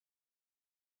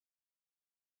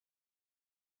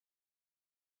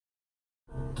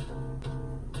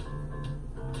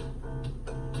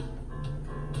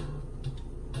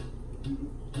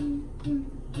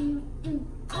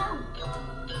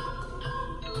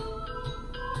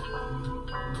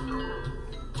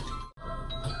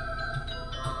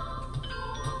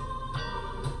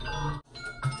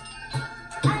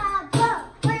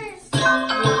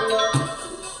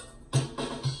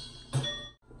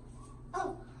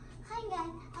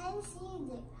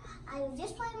I was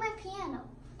just playing my piano.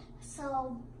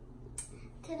 So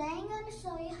today I'm going to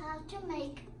show you how to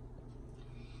make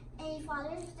a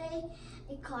Father's Day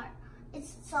card.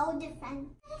 It's so different.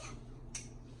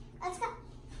 Let's go.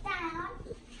 Down.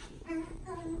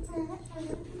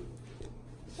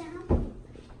 Jump.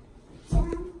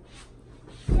 Jump.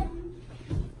 Jump.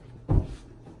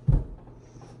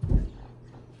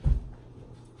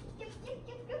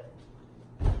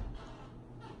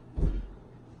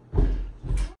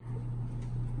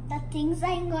 The things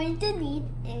I'm going to need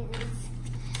is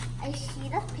a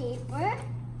sheet of paper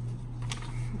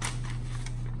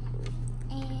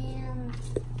and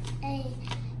a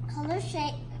color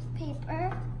shape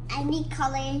paper, any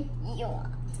color you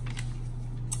want,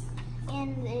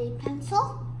 and a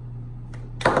pencil,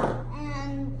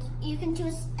 and you can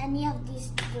choose any of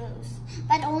these glues,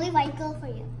 but only white glue for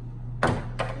you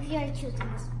if you're choosing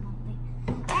this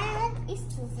one, and a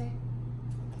scissor.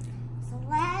 So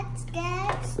let's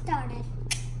get started.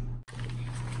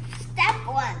 Step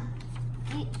 1.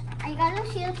 I got a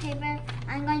sheet of paper.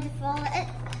 I'm going to fold it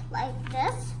like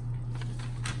this.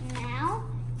 Now,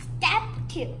 step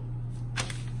 2.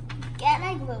 Get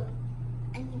a glue.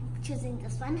 I'm choosing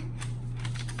this one.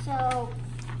 So,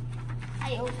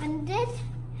 I opened it.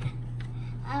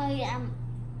 I am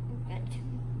good.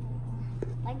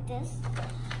 Like this.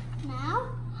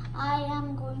 Now, I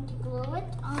am going to glue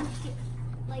it on here.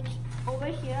 Like over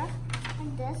here,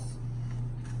 like this.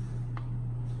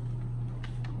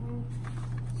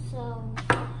 So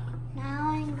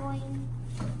now I'm going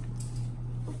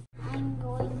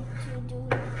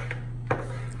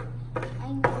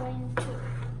to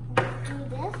do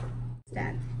this.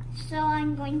 Done. So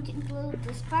I'm going to glue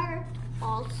this part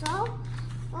also.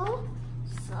 Oh,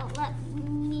 so let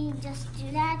me just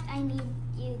do that. I need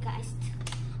you guys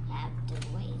to have to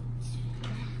wait.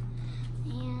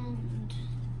 And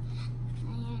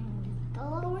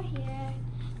go over here,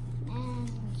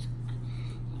 and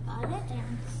I got it,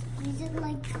 and squeeze it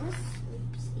like this.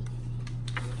 Oopsie.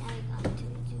 I got to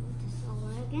do this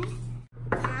over again.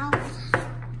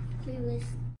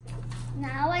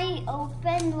 Now I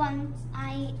opened one.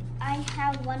 I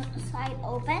have one side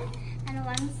open and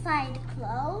one side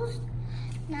closed.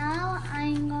 Now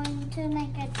I'm going to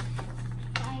make a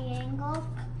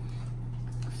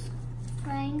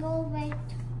triangle way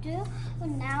to do.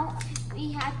 Now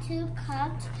we have to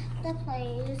cut the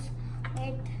place where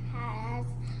it has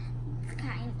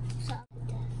kind of this.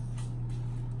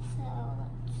 So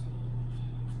let's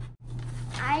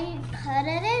see. I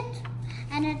cutted it,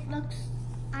 and it looks.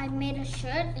 I made a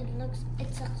shirt.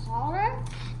 It's a collar.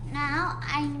 Now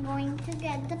I'm going to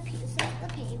get the piece of the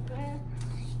paper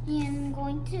and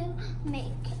going to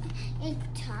make a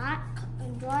tie,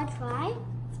 draw a tie.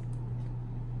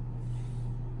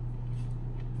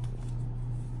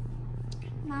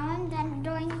 Now I'm done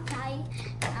drawing the tie.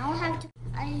 Now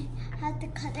I have to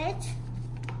cut it.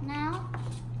 Now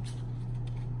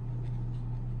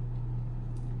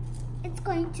it's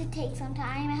going to take some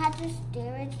time. I had to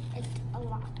stir it a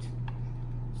lot.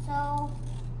 So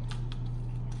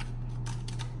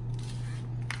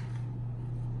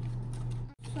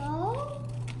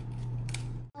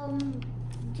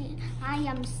I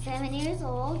am 7 years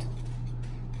old,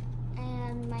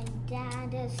 and my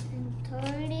dad is in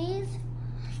 30s.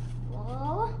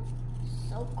 Whoa,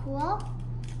 so cool.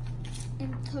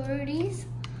 In 30s.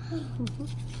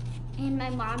 And my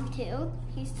mom too.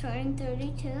 He's turning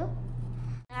 32.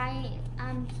 I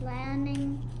am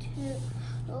planning to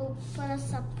put a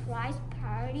surprise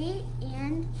party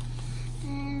and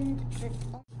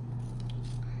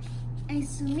a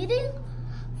Zoom meeting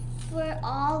for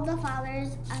all the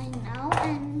fathers I know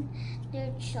and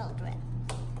their children.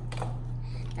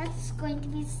 That's going to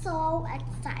be so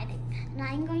exciting, and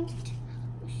I'm going to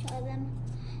show them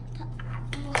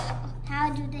how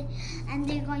do they, and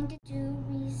they're going to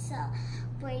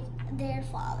celebrate their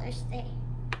Father's Day.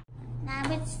 Now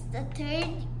it's the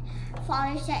 3rd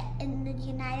Father's Day in the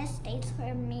United States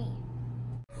for me.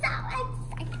 So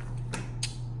excited.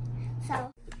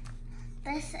 So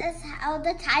this is how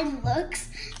the tie looks.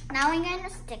 Now I'm going to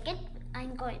stick it.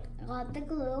 Got the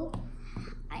glue.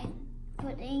 I'm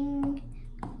putting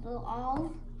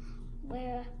glue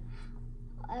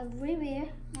everywhere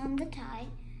on the tie.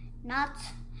 not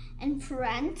in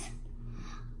front,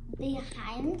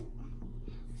 behind.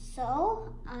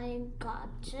 So I got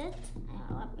it.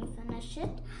 Let me finish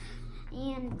it.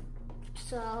 And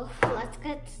so let's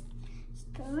get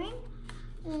started.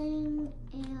 And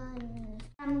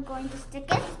I'm going to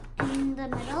stick it in the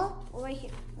middle over here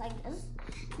like this.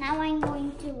 Now I'm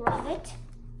going to rub it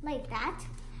like that.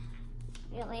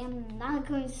 Really, I'm not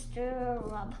going to stir or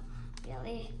rub,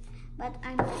 really, but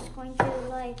I'm just going to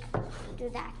like do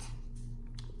that.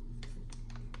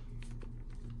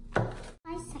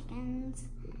 5 seconds,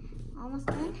 almost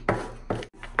done.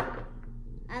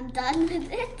 I'm done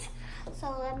with it.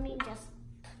 So let me just,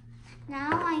 now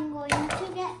I'm going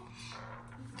to get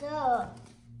the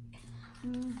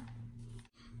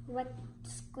what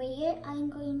square. I'm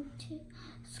going to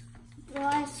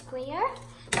draw a square.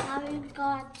 Now we've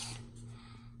got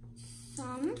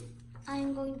some.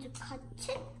 I'm going to cut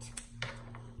it.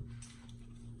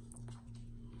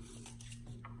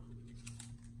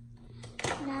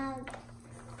 Now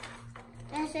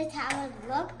this is how it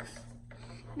looks.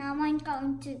 Now I'm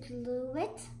going to glue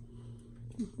it.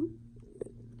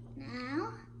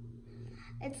 Now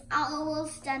it's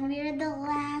almost done. We're the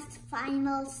last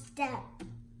final step.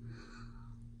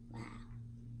 Wow.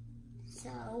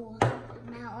 So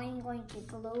now I'm going to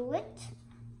glue it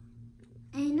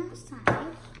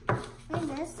inside like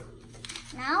this.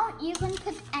 Now you can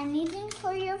put anything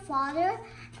for your father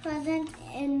present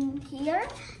in here,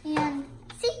 and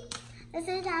see, this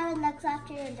is how it looks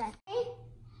after you're done.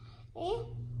 Okay.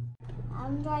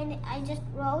 I just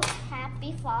wrote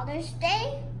Happy Father's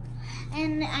Day,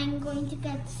 and I'm going to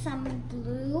get some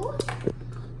glue.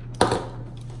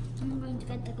 I'm going to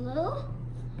get the glue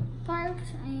part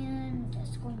and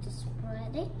just going to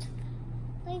spread it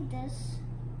like this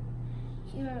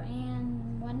here,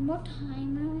 and one more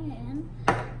time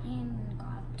and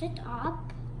got it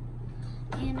up,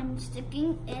 and I'm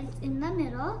sticking it in the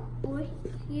middle over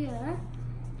here,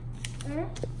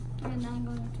 and I'm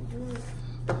going to do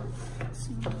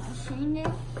smashing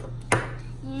it,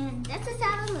 and this is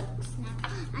how it looks. Now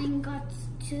I got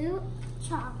 2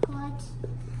 chocolates.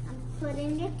 I'm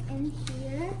putting it in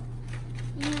here,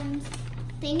 and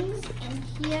things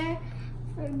in here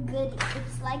for Goodie.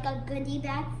 It's like a goodie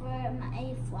bag for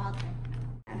my father.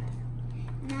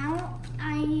 Now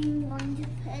I'm going to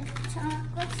put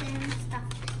chocolates and stuff.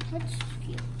 Put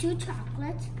 2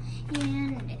 chocolates,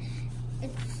 and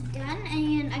it's done,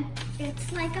 and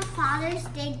it's like a Father's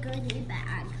Day goodie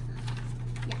bag.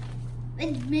 Yeah,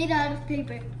 it's made out of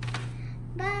paper.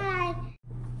 Bye.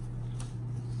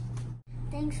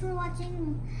 Thanks for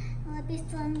watching Lipi's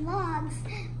Fun Vlogs.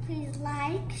 Please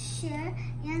like, share,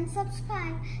 and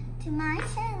subscribe to my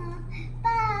channel.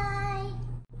 Bye.